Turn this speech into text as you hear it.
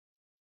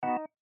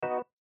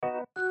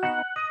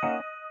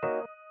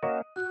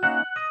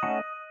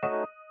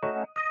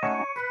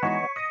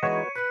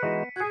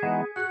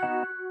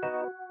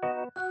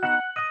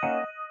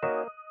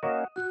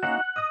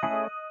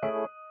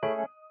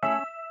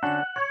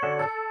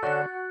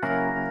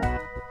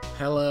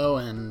Hello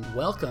and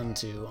welcome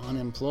to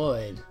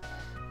Unemployed,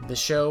 the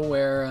show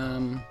where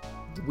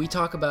we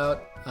talk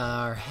about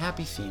our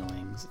happy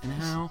feelings and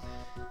how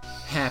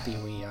happy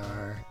we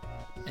are.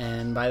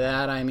 And by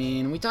that I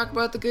mean we talk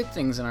about the good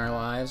things in our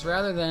lives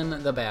rather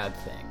than the bad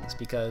things,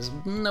 because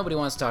nobody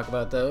wants to talk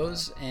about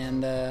those.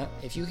 And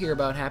if you hear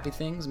about happy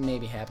things,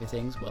 maybe happy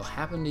things will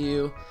happen to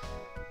you.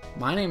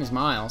 My name is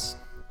Miles.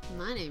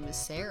 My name is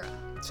Sarah.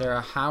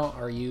 Sarah, how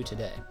are you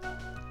today?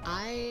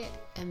 I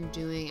am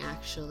doing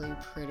actually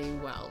pretty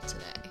well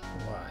today.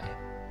 Why?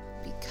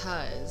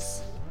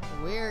 Because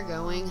we're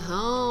going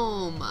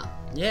home.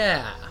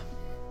 Yeah,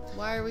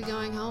 Why are we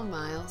going home,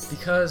 Miles?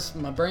 because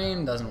my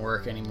brain doesn't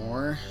work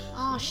anymore.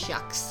 Aw,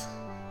 shucks.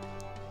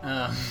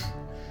 I've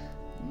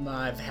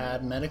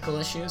had medical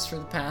issues for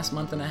the past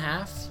month and a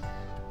half.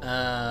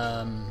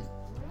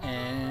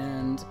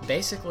 And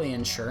basically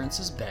insurance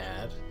is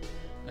bad,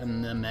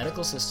 and the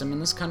medical system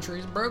in this country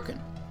is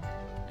broken.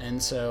 And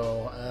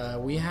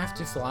so we have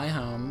to fly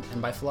home,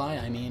 and by fly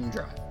I mean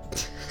drive.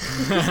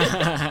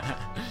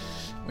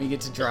 We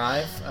get to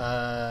drive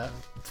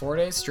 4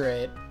 days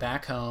straight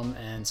back home,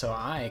 and so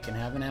I can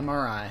have an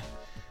MRI.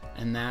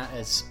 And that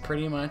is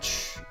pretty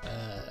much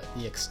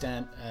the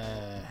extent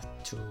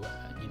to,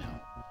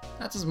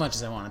 that's as much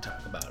as I want to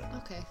talk about it.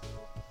 Okay.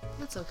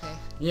 That's okay.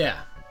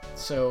 Yeah.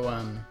 So,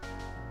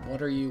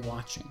 what are you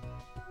watching?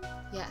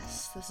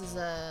 Yes, this is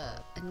a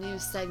new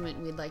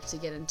segment we'd like to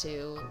get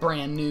into.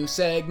 Brand new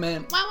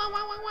segment. Wow, wow,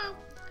 wow, wow,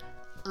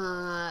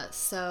 wow.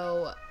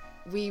 So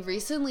we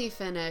recently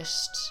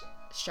finished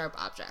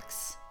Sharp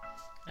Objects.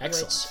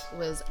 Excellent. Which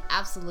was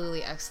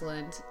absolutely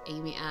excellent.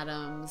 Amy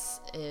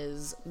Adams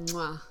is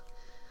mwah.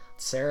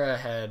 Sarah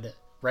had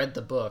read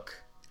the book.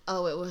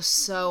 Oh, it was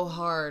so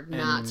hard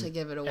not And to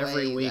give it away,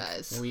 every you week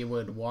guys. we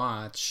would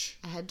watch.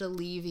 I had to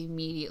leave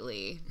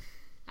immediately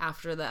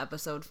after the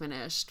episode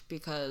finished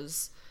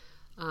because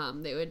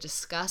they would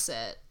discuss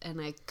it and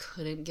I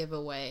couldn't give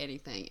away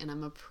anything. And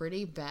I'm a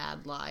pretty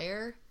bad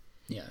liar.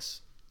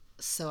 Yes.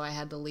 So I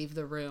had to leave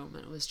the room,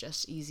 and it was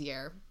just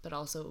easier, but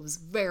also it was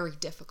very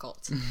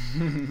difficult.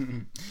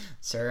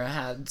 Sarah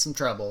had some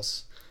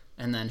troubles,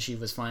 and then she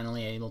was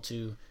finally able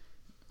to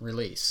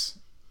release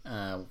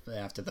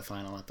after the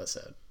final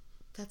episode.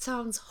 That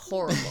sounds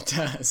horrible. It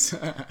does.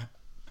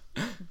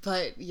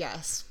 But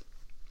yes,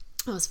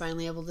 I was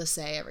finally able to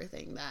say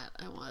everything that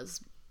I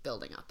was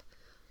building up.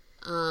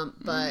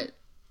 But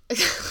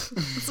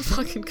let's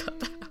fucking cut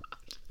that out.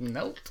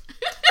 Nope.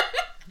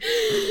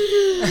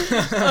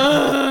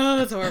 Oh,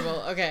 that's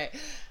horrible. Okay.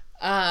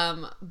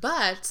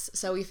 But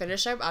so we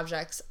finished Sharp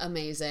Objects.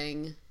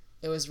 Amazing.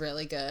 It was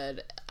really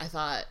good. I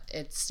thought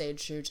it stayed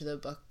true to the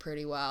book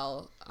pretty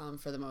well,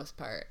 for the most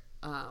part.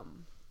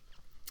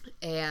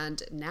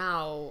 And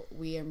now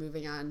we are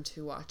moving on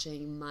to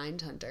watching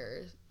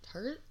Mindhunter.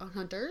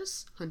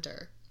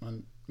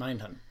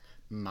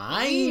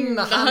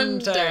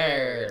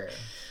 Mindhunter.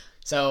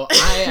 So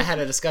I had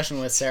a discussion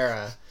with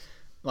Sarah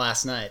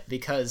last night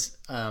because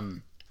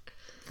the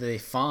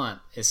font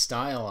is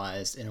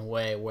stylized in a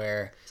way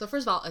where So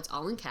first of all, it's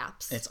all in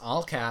caps. it's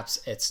all caps.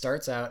 It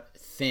starts out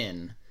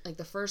thin. Like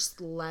the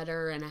first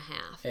letter and a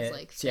half is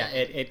like thin. Yeah,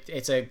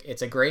 it's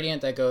a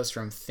gradient that goes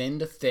from thin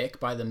to thick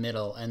by the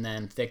middle, and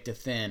then thick to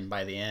thin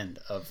by the end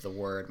of the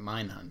word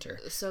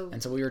Mindhunter. So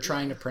we were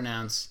trying to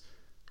pronounce,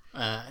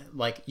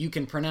 like you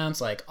can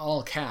pronounce like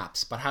all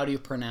caps, but how do you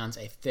pronounce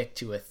a thick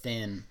to a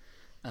thin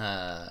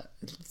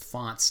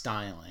font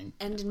styling?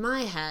 And in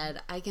my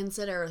head, I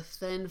consider a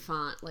thin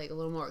font like a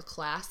little more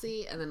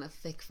classy, and then a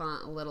thick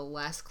font a little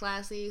less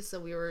classy.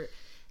 So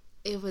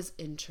it was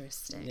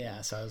interesting.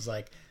 Yeah, so I was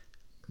like,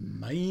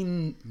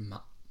 Mindhunter.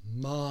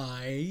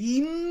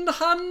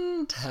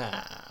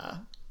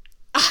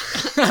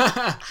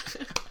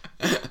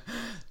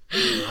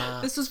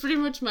 This was pretty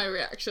much my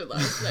reaction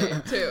last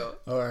night too.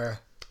 Or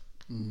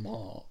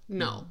Ma.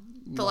 No,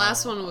 the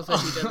last one was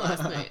what you did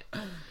last night.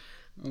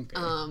 Okay.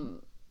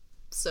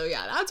 So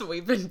yeah, that's what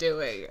we've been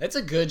doing. It's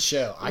a good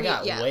show. I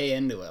got Yeah. way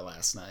into it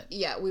last night.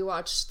 Yeah, we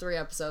watched 3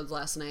 episodes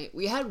last night.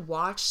 We had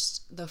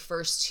watched the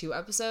first 2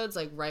 episodes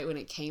like right when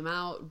it came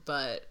out,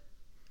 but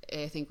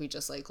I think we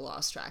just like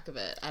lost track of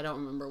it. I don't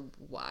remember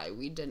why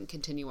we didn't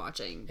continue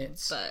watching.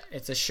 It's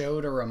a show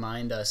to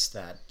remind us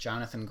that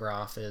Jonathan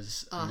Groff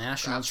is a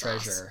national Groff's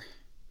treasure.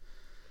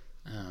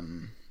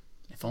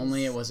 If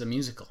only it was a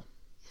musical.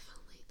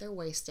 They're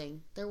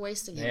wasting. They're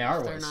wasting it. They are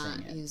if they're wasting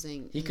not it.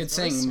 Using. He his could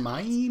voice sing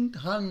talent.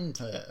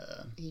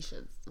 Mindhunter. He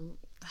should.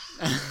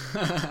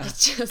 It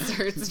just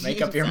hurts. Make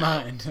me up your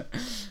inside.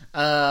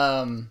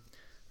 mind.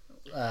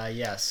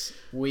 Yes,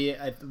 we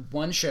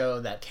one show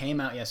that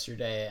came out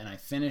yesterday, and I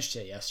finished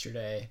it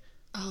yesterday.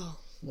 Oh.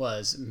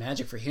 Was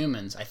Magic for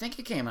Humans. I think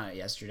it came out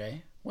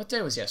yesterday. What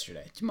day was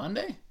yesterday?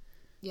 Monday? That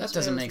Yesterday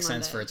doesn't was make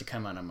sense Monday. for it to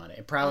come out on Monday.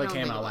 It probably I don't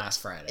came think out it was. last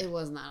Friday. It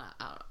was not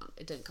out.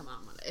 It didn't come out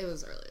on Monday. It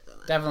was earlier than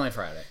that. Definitely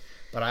Friday.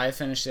 But I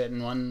finished it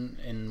in one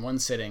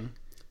sitting,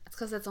 It's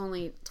because it's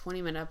only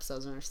 20-minute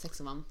episodes and there's 6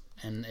 of them.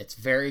 and it's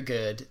very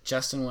good.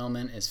 Justin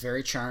Willman is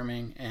very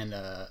charming and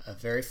a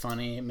very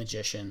funny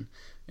magician.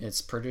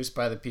 It's produced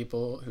by the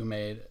people who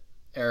made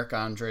Eric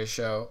Andre's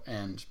show,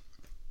 and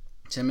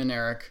Tim and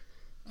Eric.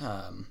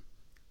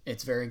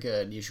 It's very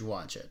good. You should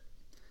watch it.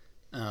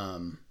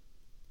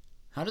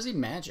 How does he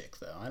magic,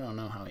 though? I don't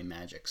know how he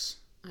magics.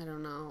 I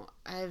don't know.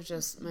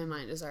 My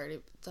mind is already,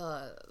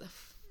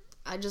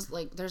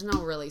 there's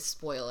no really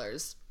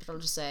spoilers, but I'll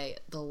just say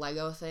the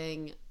Lego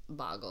thing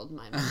boggled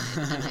my mind,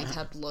 and I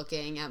kept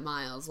looking at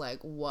Miles like,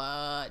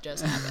 what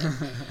just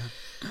happened?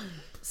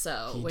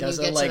 So when you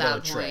get to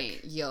that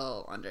point,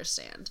 you'll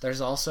understand.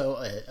 There's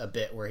also a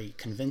bit where he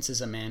convinces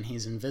a man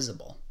he's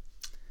invisible.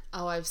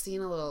 Oh, I've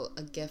seen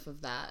a gif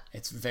of that.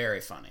 It's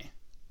very funny.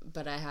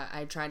 But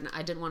I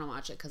didn't want to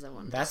watch it because I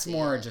wanted That's to see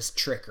more it. just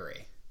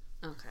trickery.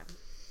 Okay.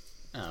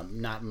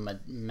 Not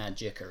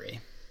magickery.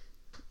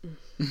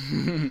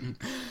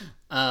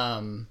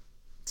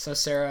 So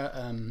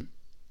Sarah,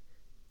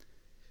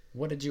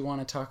 what did you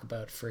want to talk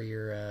about for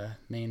your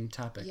main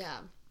topic? Yeah.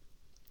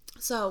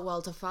 So,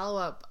 well, to follow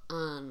up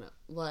on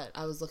what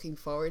I was looking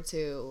forward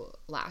to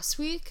last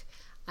week,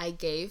 I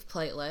gave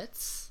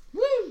platelets.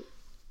 Woo!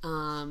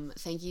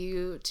 Thank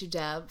you to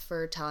Deb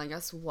for telling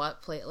us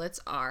what platelets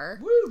are.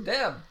 Woo,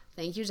 Deb!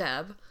 Thank you,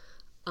 Deb.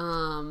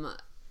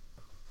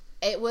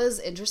 It was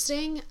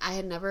interesting. I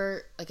had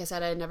never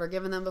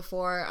given them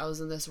before. I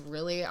was in this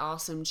really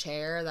awesome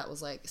chair that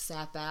was like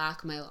sat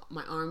back. My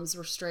arms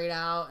were straight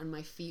out and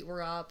my feet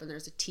were up, and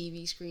there's a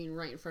TV screen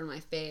right in front of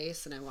my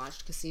face, and I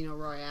watched Casino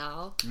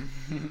Royale.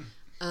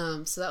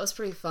 So that was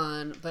pretty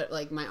fun, but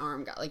like my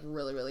arm got like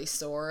really, really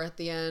sore at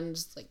the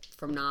end, like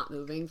from not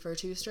moving for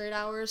 2 straight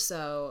hours,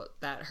 so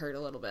that hurt a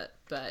little bit.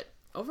 But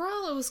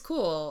overall, it was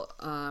cool.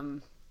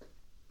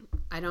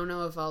 I don't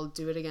know if I'll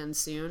do it again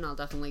soon. I'll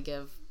definitely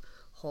give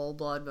whole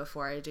blood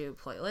before I do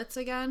platelets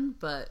again,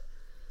 but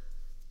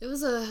it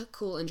was a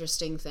cool,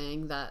 interesting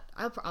thing that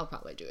I'll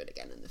probably do it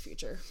again in the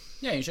future.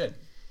 Yeah, you should.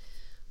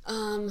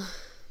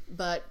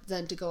 But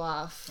then to go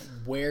off,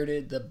 where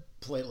did the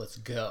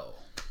platelets go?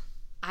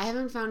 I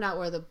haven't found out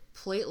where the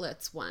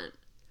platelets went,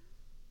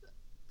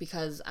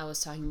 because I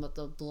was talking about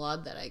the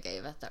blood that I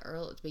gave at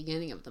the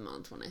beginning of the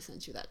month when I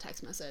sent you that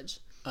text message.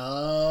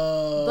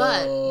 Oh.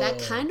 But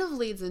that kind of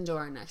leads into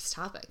our next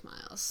topic,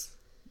 Miles.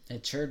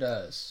 It sure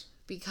does.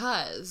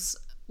 Because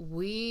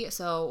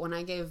when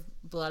I gave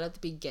blood at the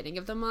beginning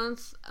of the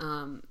month,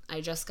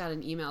 I just got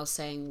an email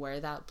saying where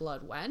that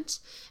blood went,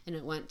 and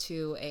it went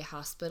to a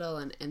hospital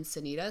in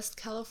Encinitas,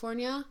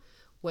 California,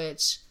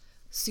 which,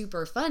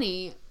 super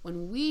funny,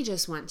 when we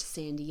just went to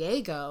San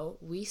Diego,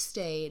 we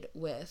stayed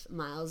with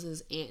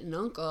Miles's aunt and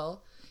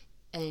uncle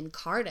in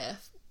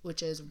Cardiff,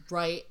 which is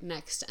right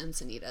next to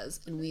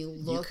Encinitas, and we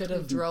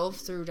drove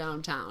through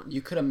downtown.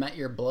 You could have met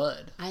your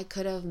blood. I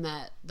could have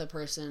met the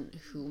person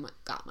who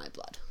got my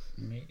blood.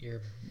 Meet your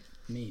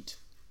meat.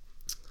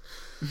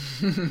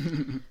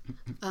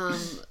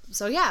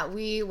 So yeah,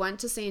 we went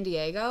to San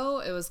Diego.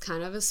 It was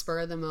kind of a spur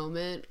of the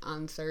moment.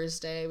 On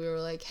Thursday, we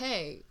were like,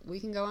 hey, we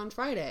can go on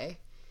Friday.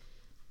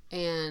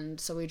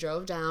 And so we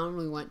drove down.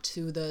 We went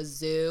to the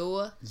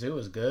zoo. Zoo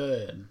was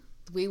good.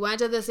 We went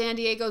to the San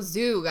Diego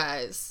Zoo,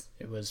 guys.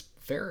 It was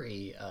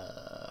very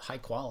high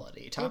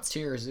quality, top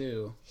tier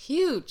zoo.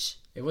 Huge.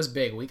 It was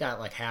big. We got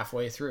like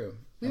halfway through.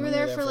 We were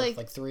there for like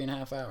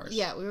 3.5 hours.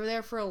 Yeah, we were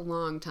there for a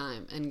long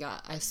time, and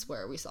I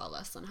swear we saw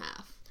less than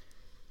half.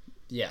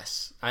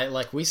 Yes,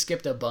 we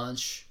skipped a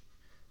bunch.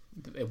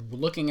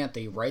 Looking at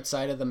the right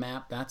side of the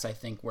map, that's I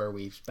think where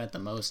we spent the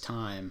most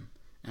time,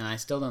 and I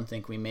still don't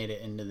think we made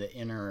it into the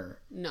inner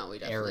we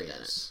definitely areas.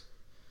 Didn't.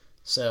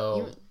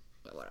 So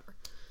whatever.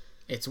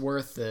 It's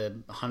worth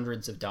the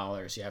hundreds of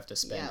dollars you have to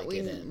spend to get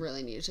in. Yeah, we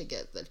really need to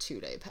get the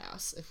 2-day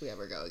pass if we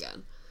ever go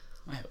again.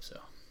 I hope so.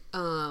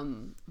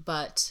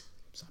 But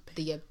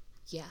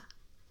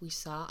we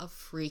saw a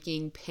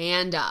freaking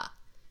panda.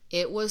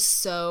 It was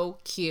so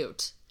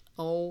cute.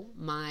 Oh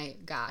my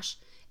gosh.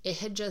 It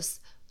had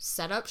just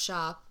set up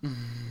shop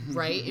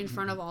right in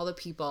front of all the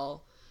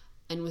people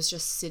and was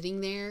just sitting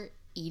there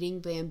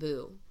eating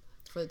bamboo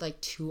for like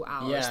 2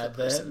 hours. Yeah,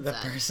 the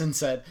person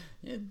said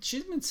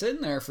she's been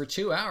sitting there for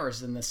 2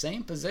 hours in the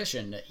same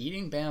position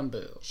eating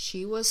bamboo.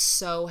 She was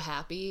so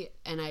happy,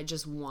 and I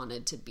just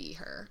wanted to be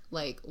her.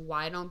 Like,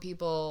 why don't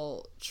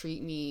people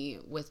treat me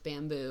with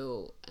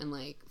bamboo and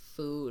like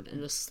food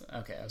and just...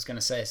 Okay, I was gonna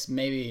say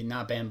maybe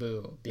not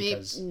bamboo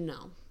because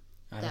no,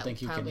 I don't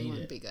think you can eat it. That probably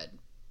wouldn't be good.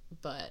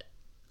 But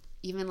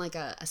even like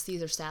a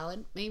Caesar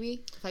salad,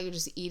 maybe if I could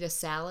just eat a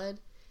salad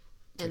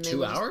for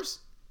 2 hours.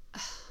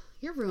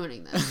 You're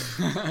ruining this.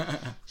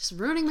 Just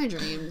ruining my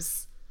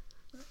dreams.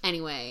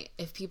 Anyway,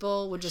 if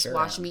people would just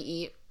watch me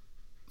eat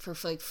for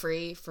like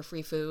free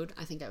food,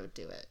 I think I would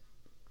do it.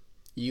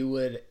 You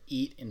would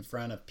eat in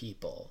front of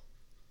people.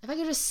 If I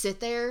could just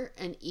sit there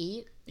and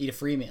eat a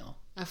free meal.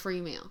 A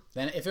free meal.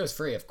 Then if it was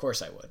free, of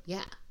course I would.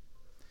 Yeah.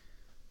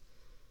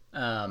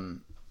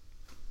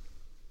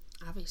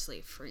 Obviously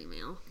a free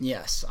meal.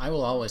 Yes, I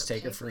will always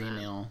take a free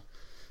meal.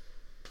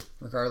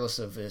 Regardless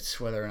of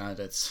whether or not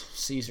it's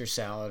Caesar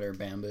salad or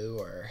bamboo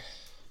or...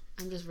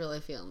 I'm just really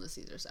feeling the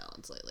Caesar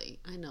salads lately.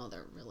 I know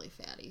they're really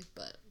fatty,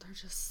 but they're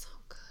just so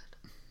good.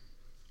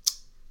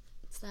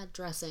 It's that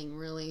dressing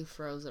really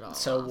throws it all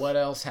So off. what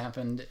else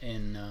happened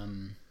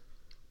in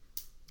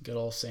good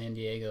old San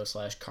Diego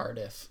 /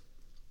 Cardiff?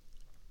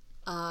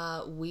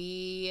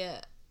 We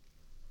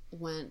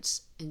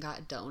went and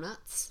got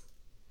donuts.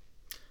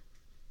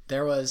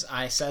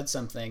 I said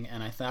something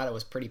and I thought it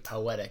was pretty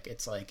poetic.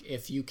 It's like,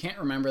 if you can't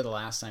remember the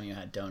last time you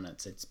had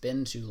donuts, it's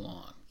been too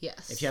long.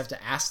 Yes. If you have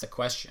to ask the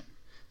question,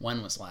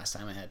 when was the last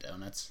time I had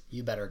donuts,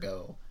 you better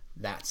go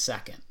that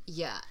second.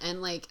 Yeah,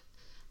 and like,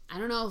 I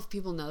don't know if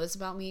people know this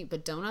about me,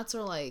 but donuts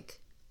are like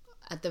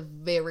at the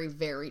very,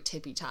 very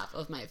tippy top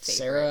of my favorite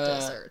Sarah,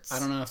 desserts. I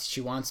don't know if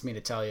she wants me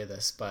to tell you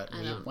this, but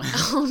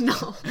Oh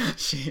no.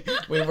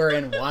 we were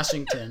in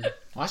Washington.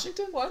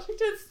 Washington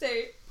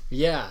State.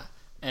 Yeah,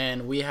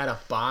 and we had a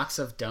box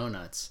of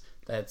donuts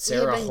that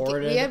Sarah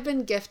hoarded. We had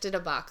been gifted a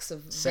box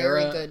of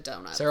very good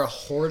donuts. Sarah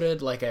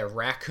hoarded like a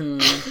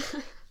raccoon,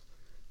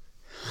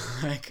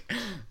 like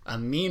a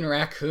mean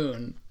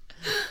raccoon.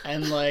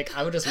 And like,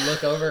 I would just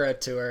look over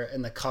to her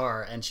in the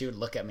car and she would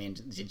look at me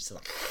and she'd just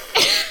like,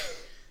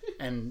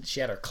 and she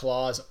had her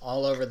claws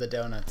all over the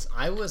donuts.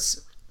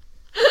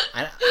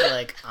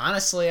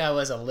 Honestly, I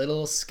was a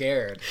little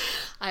scared.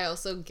 I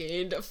also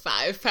gained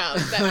 5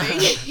 pounds that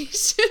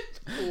vacation.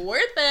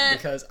 Worth it.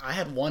 Because I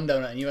had one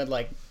donut and you had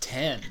like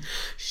 10.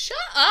 Shut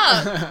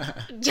up.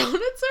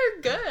 Donuts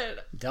are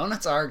good.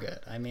 Donuts are good.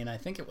 I mean, I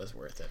think it was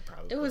worth it,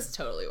 probably. It was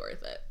totally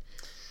worth it.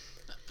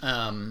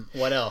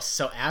 What else?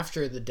 So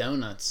after the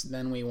donuts,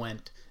 then we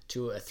went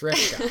to a thrift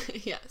shop.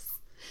 Yes.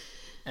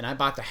 And I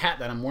bought the hat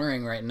that I'm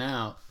wearing right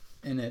now,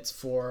 and it's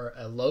for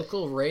a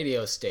local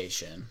radio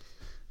station.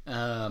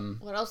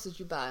 What else did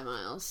you buy,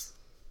 Miles?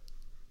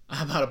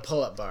 I bought a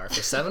pull-up bar for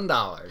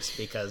 $7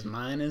 because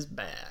mine is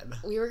bad.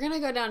 We were going to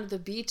go down to the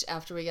beach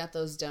after we got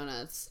those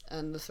donuts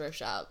and the thrift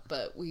shop,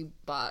 but we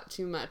bought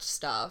too much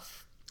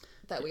stuff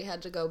that we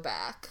had to go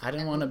back. I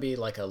didn't want to be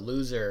like a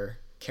loser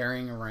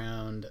carrying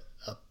around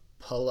a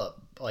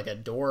pull-up, like a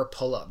door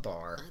pull-up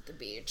bar At the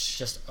beach.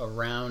 just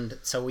around.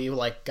 So we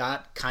like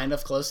got kind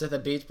of close to the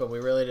beach, but we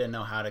really didn't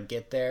know how to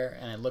get there,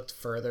 and it looked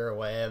further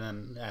away. And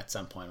then at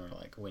some point we were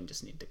like, we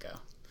just need to go.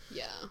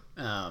 Yeah.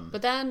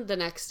 But then the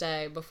next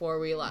day before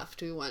we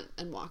left, we went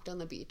and walked on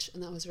the beach,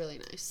 and that was really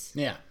nice.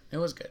 Yeah, it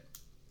was good.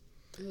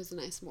 It was a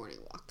nice morning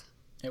walk.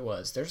 It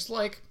was. There's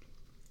like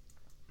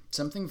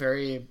something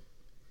very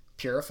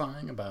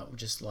purifying about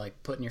just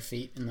like putting your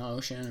feet in the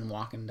ocean and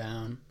walking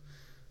down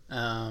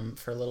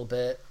for a little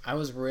bit. I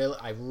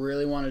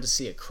really wanted to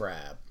see a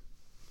crab.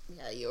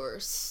 Yeah, you were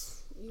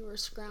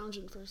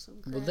scrounging for some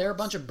crabs. Well, there are a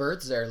bunch of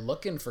birds there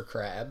looking for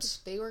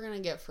crabs. They were going to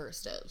get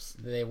first dibs.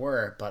 They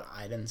were, but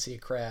I didn't see a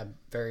crab.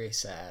 Very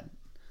sad.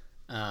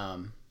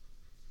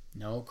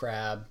 No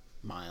crab.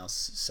 Miles,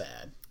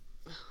 sad.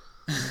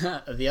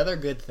 The other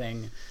good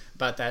thing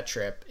about that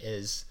trip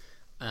is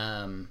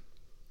the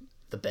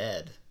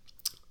bed.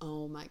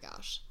 Oh my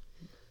gosh.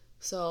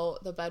 So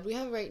the bed we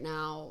have right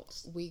now,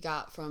 we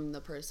got from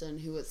the person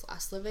who was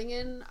last living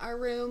in our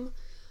room.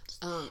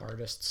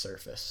 Hardest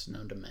surface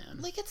known to man.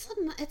 Like,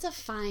 it's a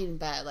fine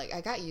bed. Like, I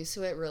got used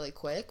to it really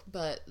quick,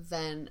 but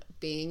then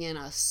being in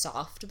a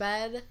soft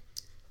bed,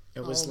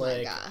 it was oh my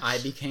like gosh. I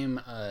became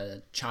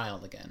a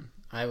child again.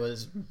 I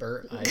was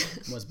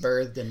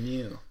birthed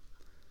anew.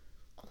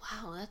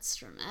 Wow, that's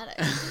dramatic.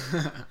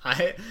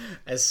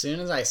 As soon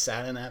as I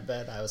sat in that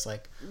bed, I was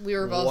like, We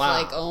were both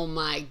wow, like, oh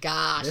my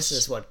gosh. this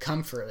is what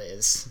comfort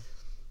is.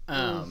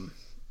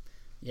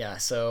 Yeah,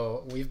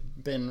 so we've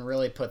been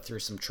really put through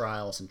some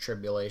trials and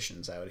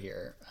tribulations out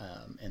here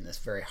in this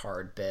very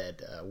hard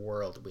bed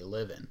world we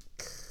live in.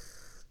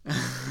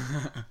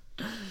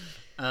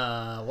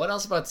 What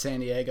else about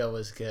San Diego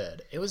was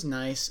good? It was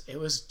nice. It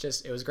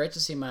was great to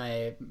see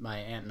my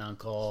aunt and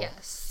uncle.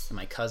 Yes. And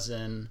my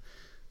cousin.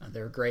 They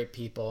were great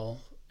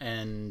people,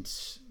 and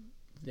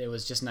it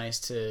was just nice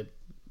to,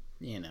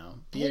 I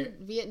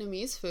had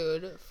Vietnamese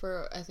food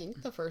for, I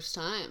think, the first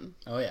time.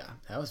 Oh yeah,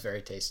 that was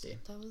very tasty.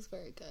 That was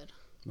very good.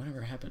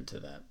 Whatever happened to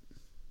that?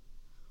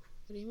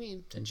 What do you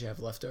mean? Didn't you have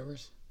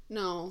leftovers?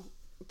 No,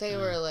 they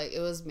were like, it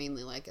was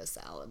mainly like a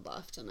salad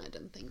left, and I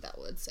didn't think that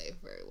would save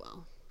very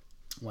well.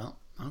 Well,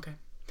 okay.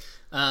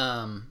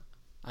 I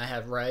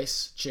had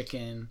rice,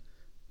 chicken,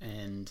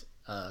 and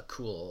a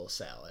cool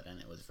salad, and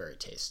it was very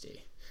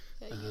tasty.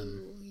 Yeah,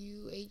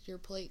 you ate your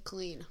plate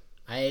clean.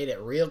 I ate it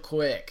real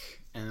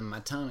quick, and my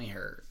tummy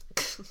hurt.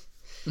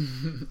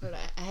 But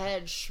I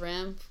had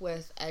shrimp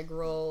with egg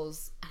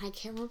rolls, and I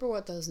can't remember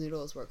what those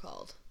noodles were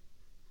called.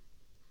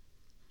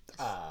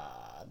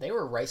 They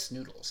were rice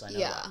noodles. I know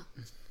Yeah.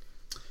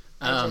 that.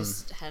 I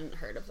just hadn't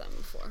heard of them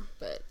before,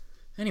 but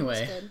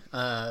Anyway, it's good.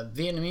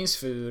 Vietnamese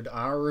food,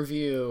 our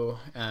review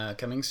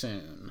coming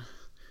soon.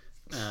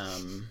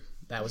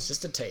 That was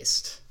just a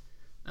taste.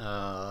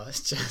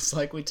 It's just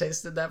like we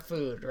tasted that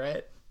food,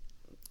 right?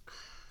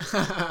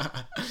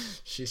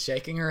 She's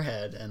shaking her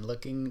head and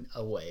looking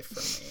away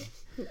from me.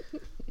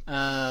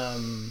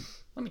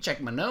 Let me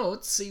check my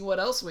notes, see what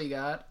else we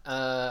got.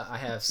 I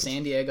have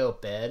San Diego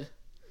bed.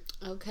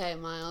 Okay,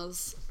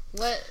 Miles.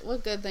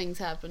 What good things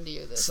happened to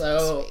you this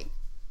So, week?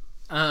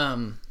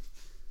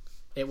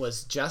 it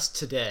was just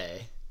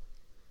today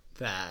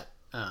that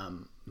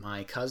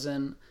my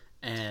cousin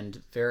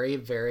and very,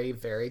 very,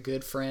 very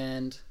good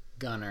friend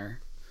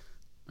Gunnar,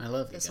 I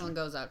love you, This Gunnar. one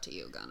goes out to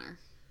you, Gunnar.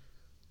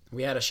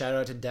 We had a shout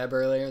out to Deb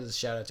earlier. This is a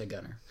shout out to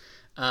Gunnar.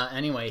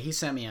 Anyway, he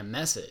sent me a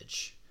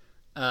message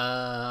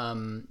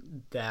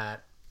that,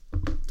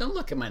 don't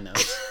look at my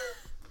notes.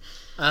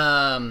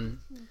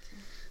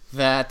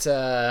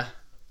 That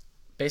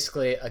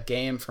basically a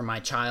game from my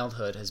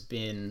childhood has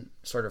been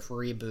sort of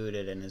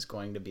rebooted and is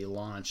going to be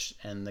launched.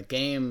 And the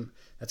game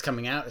that's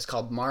coming out is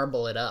called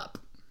Marble It Up.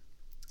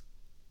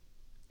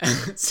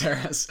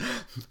 Sarah's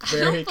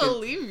very I don't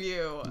believe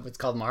you. It's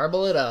called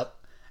Marble It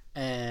Up.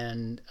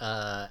 And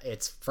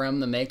it's from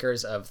the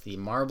makers of the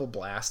Marble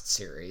Blast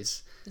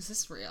series. Is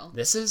this real?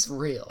 This is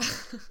real.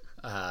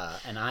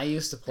 And I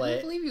used to I play.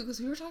 don't believe you because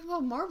we were talking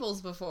about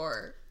marbles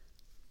before.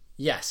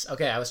 Yes.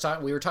 Okay.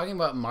 We were talking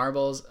about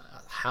marbles,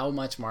 how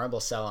much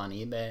marbles sell on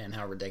eBay, and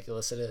how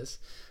ridiculous it is.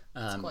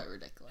 It's quite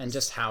ridiculous. And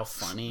just how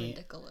funny,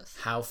 ridiculous.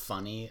 how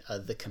funny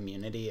the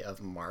community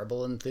of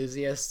marble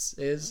enthusiasts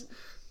is.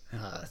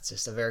 It's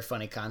just a very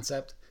funny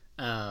concept.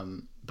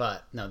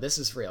 But no, this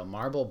is real.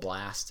 Marble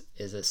Blast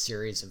is a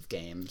series of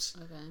games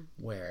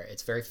where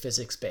it's very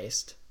physics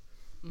based.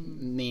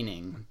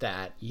 Meaning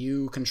that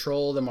you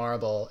control the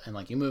marble and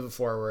like you move it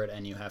forward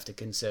and you have to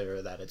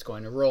consider that it's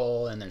going to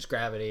roll and there's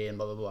gravity and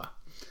blah blah blah.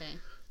 Okay.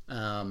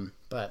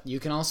 But you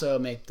can also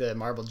make the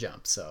marble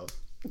jump. So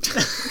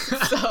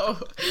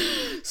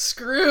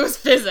screws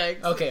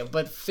physics. okay,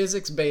 but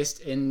physics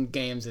based in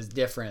games is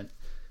different.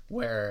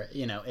 Where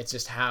it's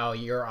just how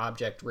your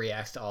object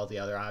reacts to all the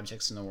other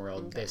objects in the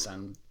world based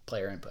on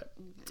player input.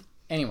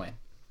 Anyway,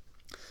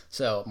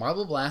 so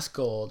Marble Blast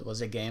Gold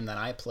was a game that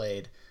I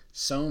played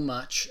so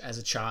much as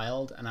a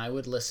child, and I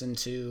would listen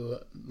to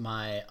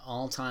my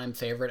all-time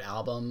favorite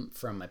album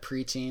from my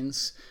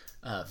preteens,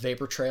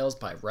 Vapor Trails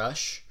by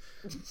Rush,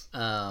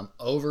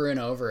 over and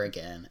over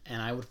again,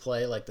 and I would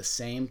play like the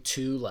same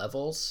 2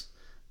 levels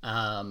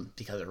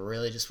because I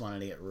really just wanted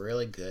to get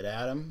really good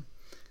at them,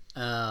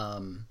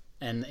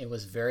 and it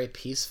was very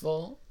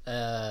peaceful.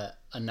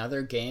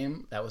 Another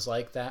game that was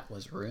like that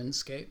was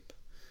RuneScape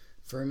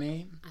for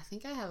me. I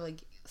think I have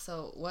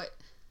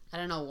I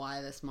don't know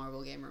why this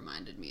marble game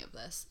reminded me of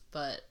this,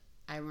 but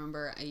I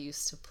remember I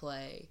used to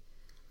play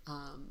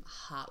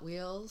Hot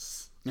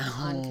Wheels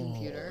on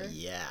computer.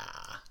 Yeah.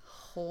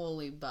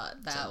 Holy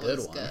butt, that good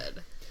was one.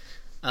 good.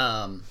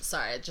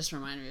 Sorry, it just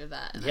reminded me of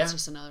that, and that's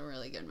just another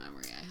really good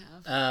memory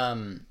I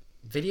have.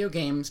 Video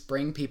games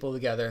bring people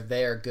together.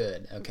 They are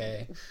good,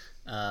 okay?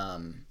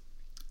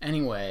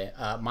 Anyway,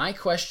 my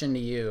question to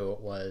you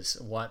was,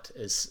 what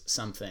is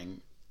something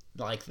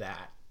like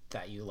that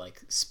you like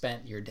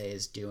spent your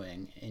days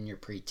doing in your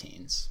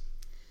preteens?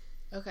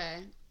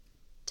 Okay.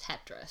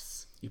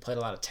 Tetris. You played a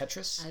lot of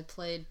Tetris? I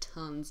played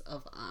tons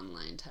of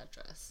online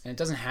Tetris. And it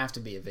doesn't have to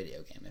be a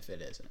video game if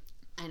it isn't.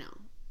 I know.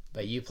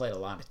 But you played a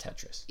lot of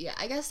Tetris. Yeah,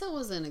 I guess that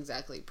wasn't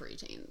exactly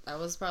preteen. That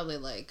was probably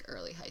like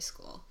early high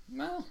school.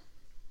 Well.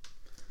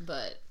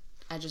 But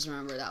I just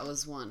remember that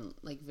was one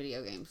like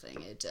video game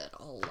thing it did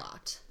a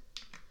lot.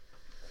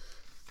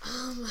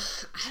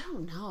 I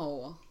don't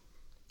know.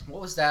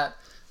 What was that?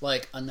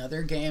 Like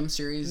another game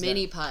series?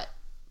 Mini Putt.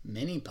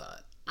 Mini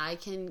Putt. I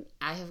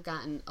have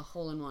gotten a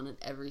hole in one in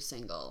every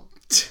single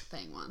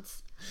thing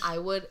once. I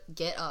would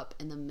get up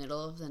in the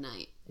middle of the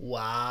night.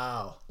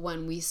 Wow.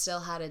 When we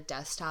still had a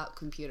desktop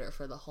computer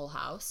for the whole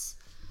house,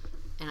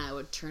 and I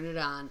would turn it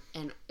on,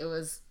 and it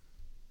was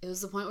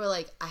the point where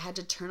like I had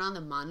to turn on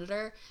the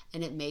monitor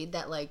and it made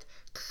that like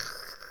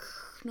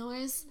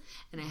noise,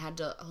 and I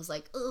was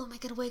like, oh, am I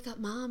gonna wake up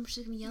Mom?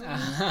 She's gonna yell at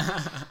me.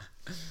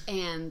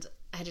 And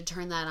I had to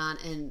turn that on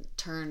and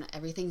turn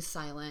everything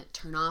silent,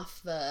 turn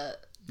off the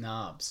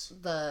knobs,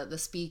 the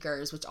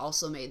speakers, which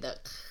also made the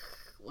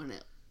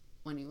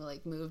when you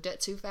like moved it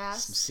too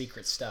fast. Some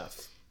secret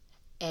stuff.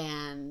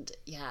 And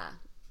yeah,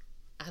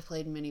 I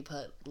played Mini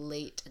Putt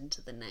late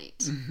into the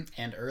night.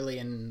 And early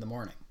in the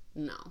morning.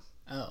 No.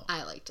 Oh.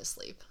 I like to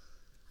sleep.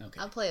 Okay.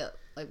 I'll play it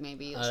like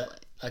maybe a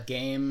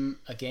game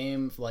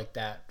like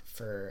that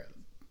for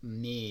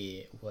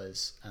me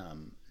was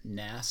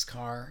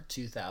NASCAR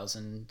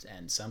 2000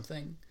 and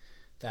something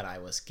that I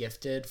was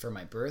gifted for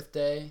my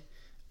birthday.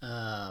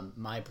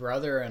 My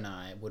brother and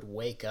I would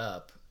wake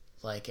up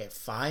like at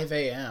 5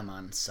 a.m.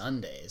 on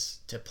Sundays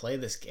to play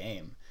this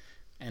game,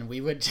 and we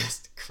would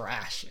just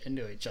crash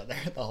into each other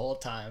the whole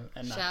time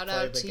and not Shout play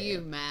out the to game. you,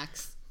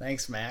 Max.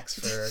 Thanks, Max,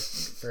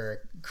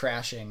 for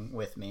crashing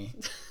with me.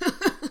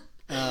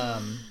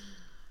 Yeah,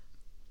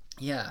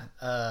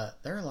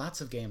 there are lots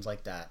of games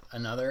like that.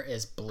 Another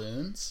is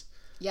Bloons.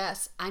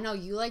 Yes, I know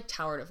you like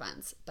tower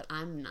defense, but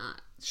I'm not.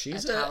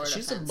 She's a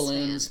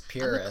Bloons fan.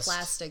 purist. I'm a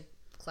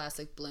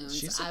classic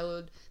Bloons.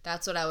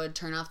 That's what I would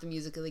turn off the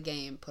music of the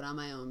game, put on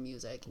my own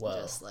music, and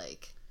just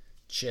like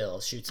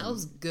chill, shoot some. I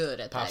was good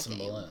at pop that some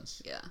game.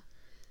 Balloons. Yeah,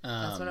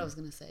 that's what I was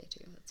gonna say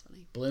too. That's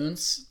funny.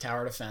 Bloons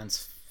Tower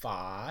Defense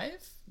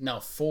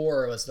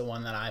 4 was the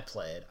one that I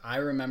played. I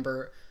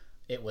remember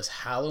it was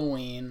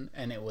Halloween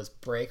and it was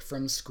break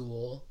from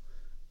school,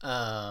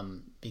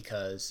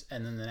 Because,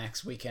 and then the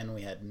next weekend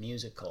we had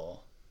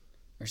musical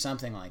or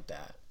something like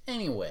that.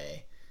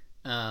 Anyway.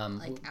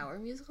 Like our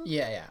musical?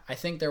 Yeah. I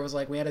think there was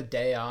we had a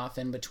day off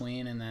in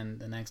between, and then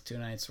the next 2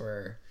 nights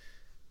were...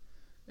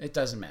 It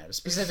doesn't matter.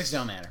 Specifics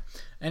don't matter.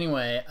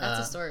 Anyway.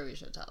 That's a story we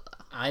should tell,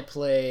 though. I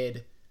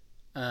played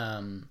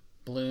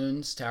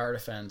Bloons Tower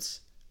Defense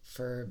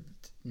for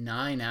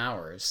 9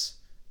 hours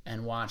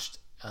and watched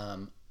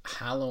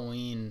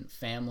Halloween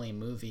family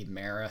movie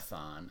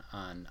marathon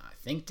on, I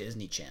think,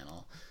 Disney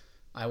Channel.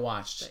 I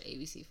watched... The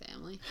ABC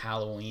Family?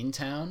 Halloween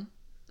Town.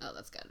 Oh,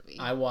 that's gotta be.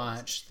 I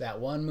watched that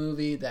one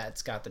movie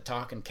that's got the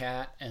talking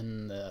cat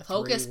and the...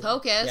 Hocus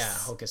Pocus. Yeah,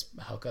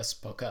 Hocus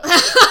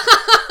Pocus.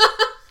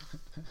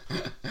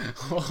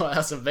 Well,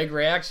 that's a big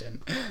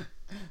reaction.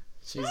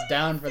 She's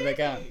down for the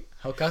count.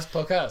 Hocus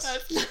Pocus.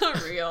 That's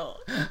not real.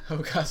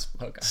 Hocus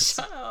Pocus.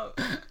 Shut up.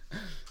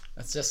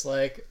 That's just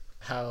like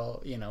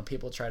how,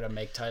 people try to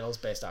make titles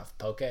based off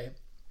poke.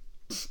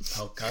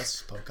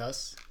 Hocus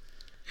Pocus.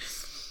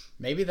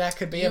 Maybe that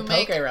could be a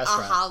poke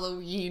restaurant. A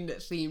Halloween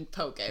themed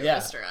poke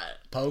restaurant.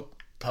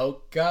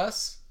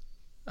 Pocus?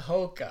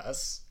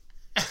 Hocus.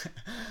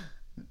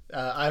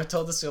 I've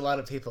told this to a lot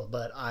of people,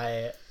 but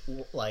I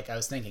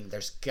was thinking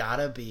there's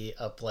gotta be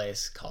a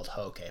place called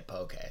Hoke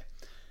Poke.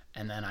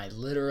 And then I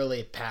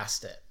literally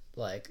passed it.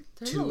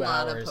 There's 2 a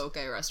lot hours. Of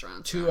poke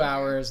restaurants. 2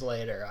 hours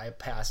later, I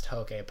passed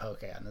Hoke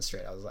Poke on the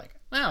street. I was like,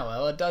 oh,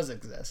 well, it does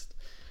exist.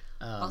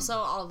 Also,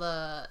 all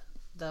the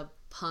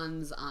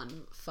puns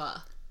on pho.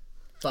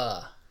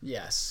 Pho,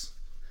 yes.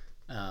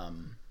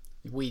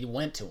 We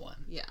went to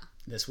one. Yeah.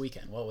 This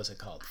weekend. What was it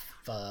called?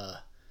 Pho.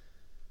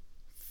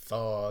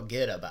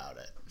 Forget about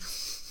it.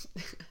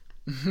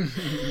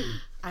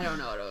 I don't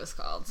know what it was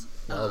called.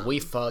 Well, we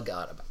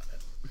forgot about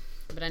it.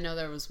 But I know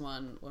there was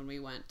one when we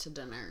went to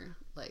dinner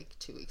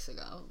 2 weeks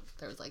ago.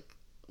 There was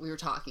we were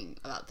talking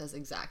about this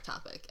exact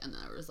topic, and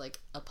there was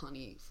a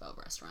punny pho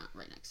restaurant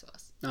right next to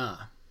us.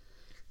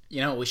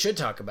 What we should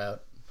talk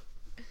about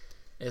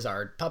is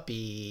our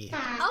puppy.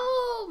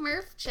 Oh,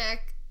 Murph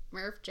check.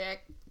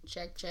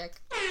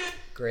 Check.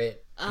 Great.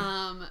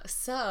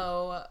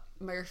 So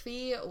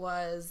Murphy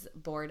was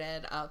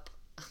boarded up.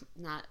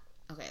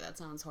 Okay, that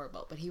sounds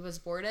horrible, but he was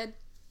boarded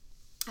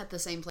at the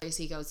same place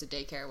he goes to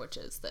daycare, which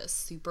is this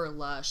super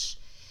lush,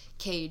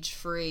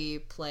 cage-free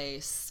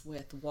place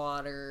with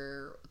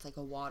water. It's like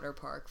a water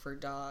park for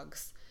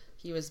dogs.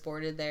 He was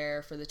boarded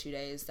there for the 2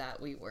 days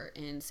that we were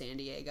in San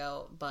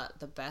Diego, but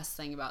the best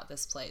thing about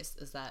this place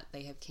is that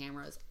they have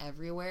cameras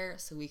everywhere,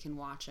 so we can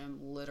watch him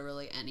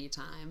literally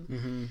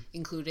anytime,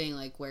 including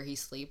where he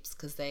sleeps,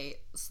 because they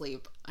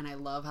sleep, and I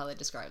love how they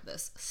describe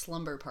this,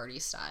 slumber party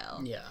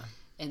style. Yeah.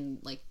 In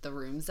the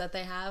rooms that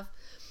they have.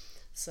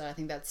 So I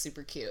think that's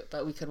super cute.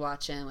 But we could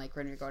watch him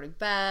when we go to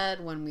bed,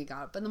 when we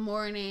got up in the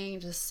morning,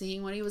 just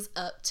seeing what he was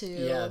up to.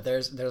 Yeah,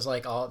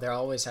 there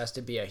always has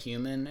to be a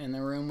human in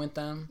the room with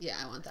them. Yeah,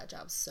 I want that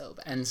job so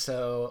bad. And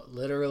so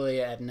literally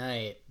at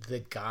night, the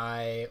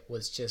guy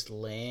was just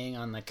laying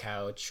on the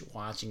couch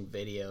watching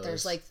videos.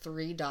 There's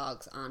 3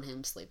 dogs on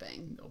him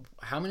sleeping.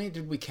 How many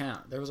did we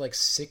count? There was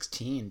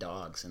 16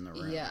 dogs in the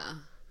room. Yeah,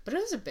 but it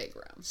was a big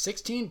room.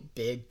 16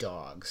 big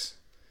dogs.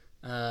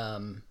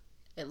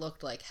 It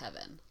looked like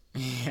heaven.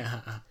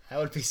 Yeah, that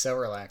would be so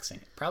relaxing.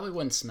 Probably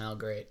wouldn't smell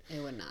great.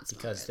 It would not smell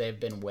because good. They've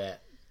been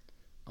wet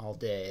all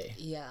day.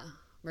 Yeah,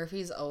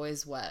 Murphy's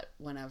always wet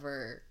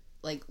whenever,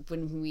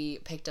 when we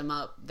picked him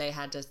up, they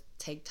had to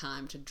take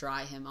time to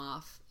dry him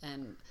off,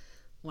 and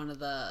one of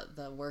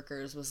the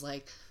workers was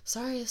like,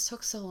 sorry this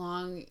took so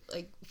long,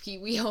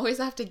 we always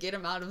have to get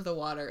him out of the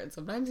water, and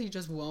sometimes he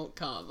just won't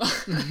come.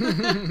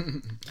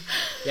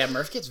 Yeah,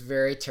 Murph gets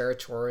very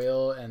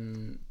territorial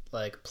and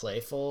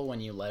playful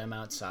when you let him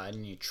outside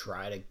and you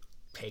try to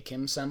take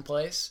him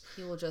someplace.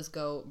 He will just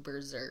go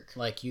berserk.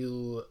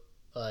 You'll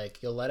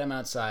let him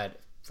outside,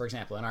 for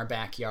example, in our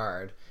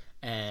backyard,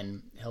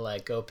 and he'll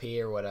go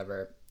pee or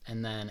whatever,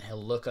 and then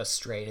he'll look us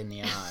straight in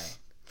the eye,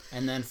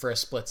 and then for a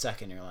split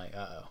second you're like,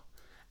 uh-oh,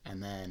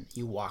 and then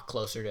you walk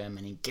closer to him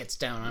and he gets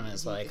down on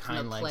his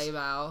hind legs. Play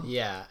bow.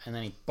 Yeah, and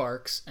then he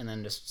barks and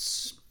then just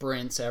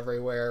sprints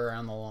everywhere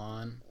around the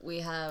lawn.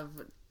 We have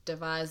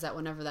devised that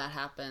whenever that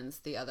happens,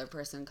 the other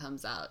person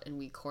comes out and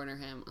we corner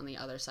him on the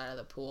other side of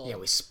the pool. Yeah,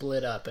 we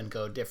split up and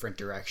go different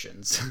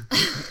directions.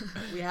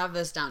 We have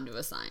this down to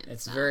a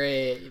science. It's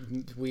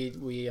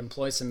we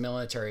employ some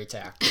military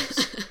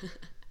tactics.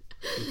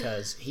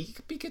 Because he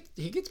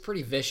gets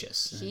pretty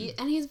vicious.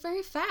 And he's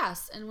very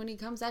fast, and when he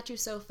comes at you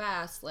so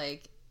fast,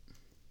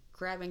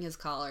 grabbing his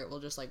collar will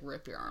just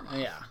rip your arm off.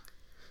 Yeah.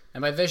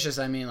 And by vicious,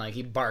 I mean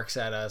he barks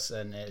at us,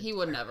 and he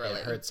would never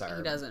hurts our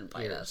he doesn't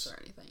bite ears. us or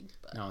anything.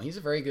 But no, he's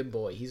a very good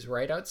boy. He's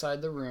right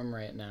outside the room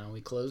right now. We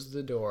closed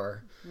the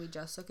door. We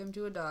just took him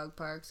to a dog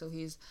park, so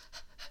he's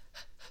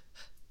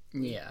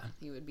yeah.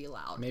 He would be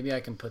loud. Maybe I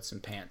can put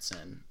some pants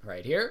in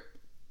right here.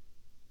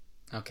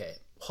 Okay.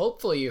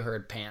 Hopefully you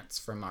heard pants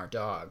from our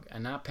dog,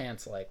 and not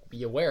pants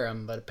you wear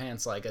them, but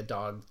pants like a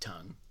dog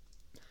tongue.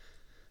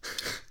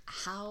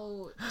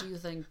 How do you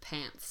think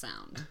pants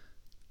sound?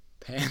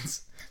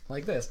 Pants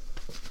like this.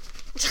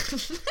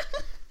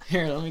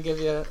 Here, let me give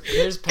you.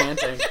 Here's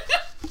panting.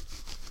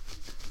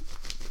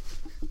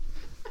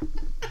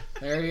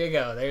 There you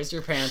go. There's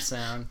your pants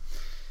sound.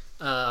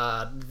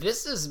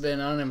 This has been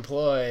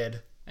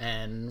Unemployed,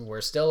 and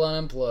we're still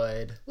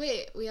unemployed.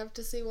 Wait, we have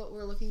to see what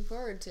we're looking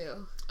forward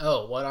to.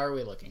 Oh, what are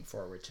we looking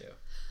forward to?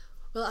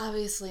 Well,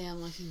 obviously,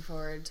 I'm looking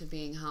forward to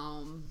being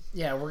home.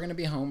 Yeah, we're going to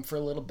be home for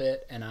a little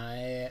bit, and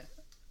I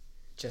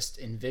just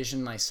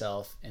envision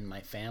myself in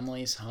my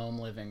family's home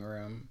living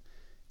room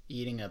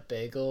eating a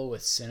bagel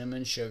with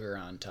cinnamon sugar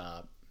on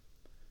top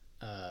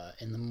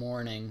in the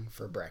morning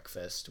for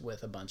breakfast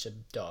with a bunch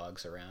of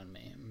dogs around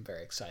me. I'm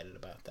very excited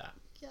about that.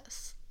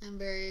 Yes, I'm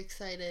very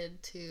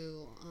excited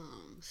to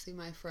see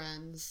my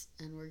friends,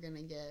 and we're going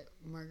to get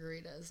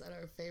margaritas at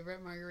our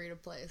favorite margarita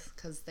place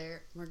because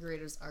their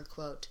margaritas are,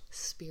 quote,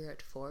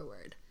 spirit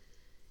forward.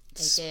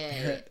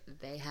 AKA,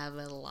 they have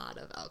a lot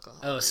of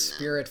alcohol in them.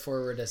 Spirit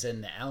forward as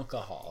in the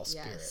alcohol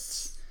spirits.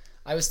 Yes.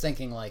 I was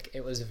thinking like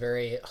it was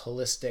very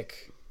holistic.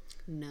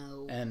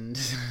 No. And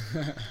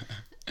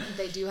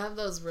they do have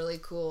those really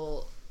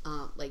cool,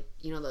 like,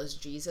 you know, those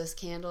Jesus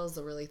candles,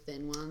 the really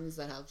thin ones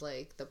that have,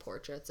 like, the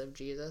portraits of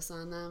Jesus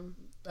on them.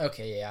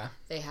 Okay, yeah.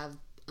 They have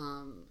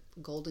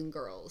Golden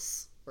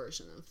Girls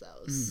version of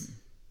those.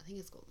 I think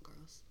it's Golden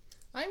Girls.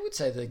 I would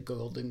say the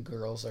Golden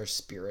Girls are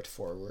spirit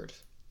forward.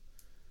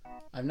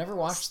 I've never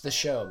watched the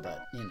show,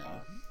 but, you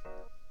know.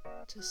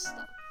 Just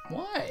stop.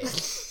 Why?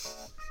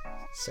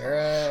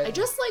 Sarah. I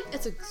just like,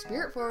 it's a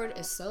spirit forward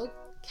is so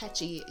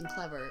catchy and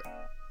clever.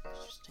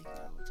 It's just taking it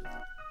a little too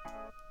far.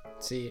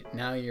 See,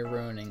 now you're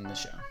ruining the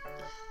show.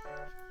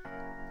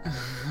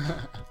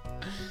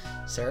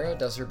 Sarah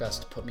does her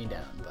best to put me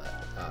down,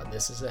 but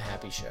this is a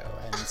happy show,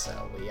 and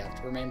so we have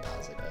to remain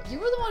positive. You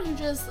were the one who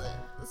just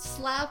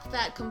slapped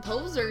that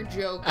composer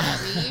joke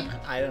at me.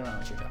 I don't know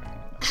what you're talking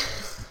about.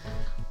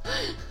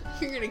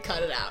 You're gonna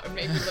cut it out and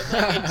make me look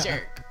like a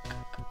jerk.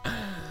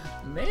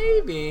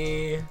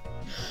 Maybe.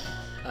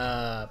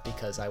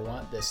 Because I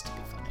want this to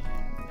be funny,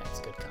 and that's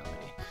good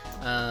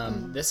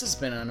comedy. This has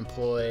been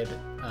Unemployed,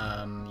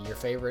 your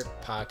favorite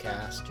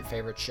podcast, your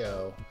favorite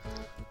show.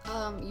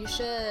 You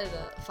should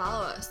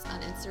follow us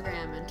on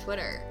Instagram and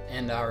Twitter.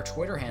 And our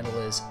Twitter handle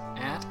is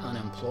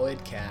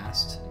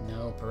 @unemployedcast.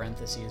 No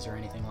parentheses or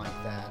anything like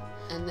that.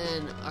 And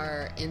then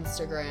our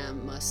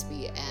Instagram must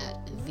be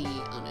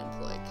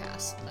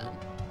 @theunemployedcast then.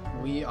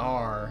 We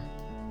are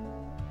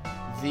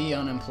The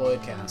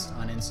Unemployedcast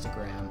on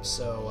Instagram.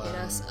 So hit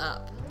us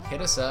up.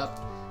 Hit us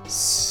up.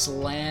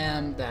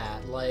 Slam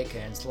that like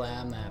and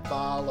slam that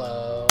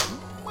follow.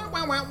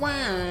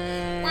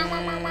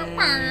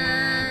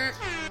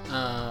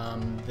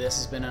 This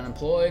has been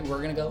Unemployed.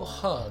 We're gonna go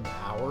hug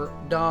our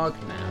dog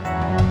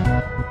now.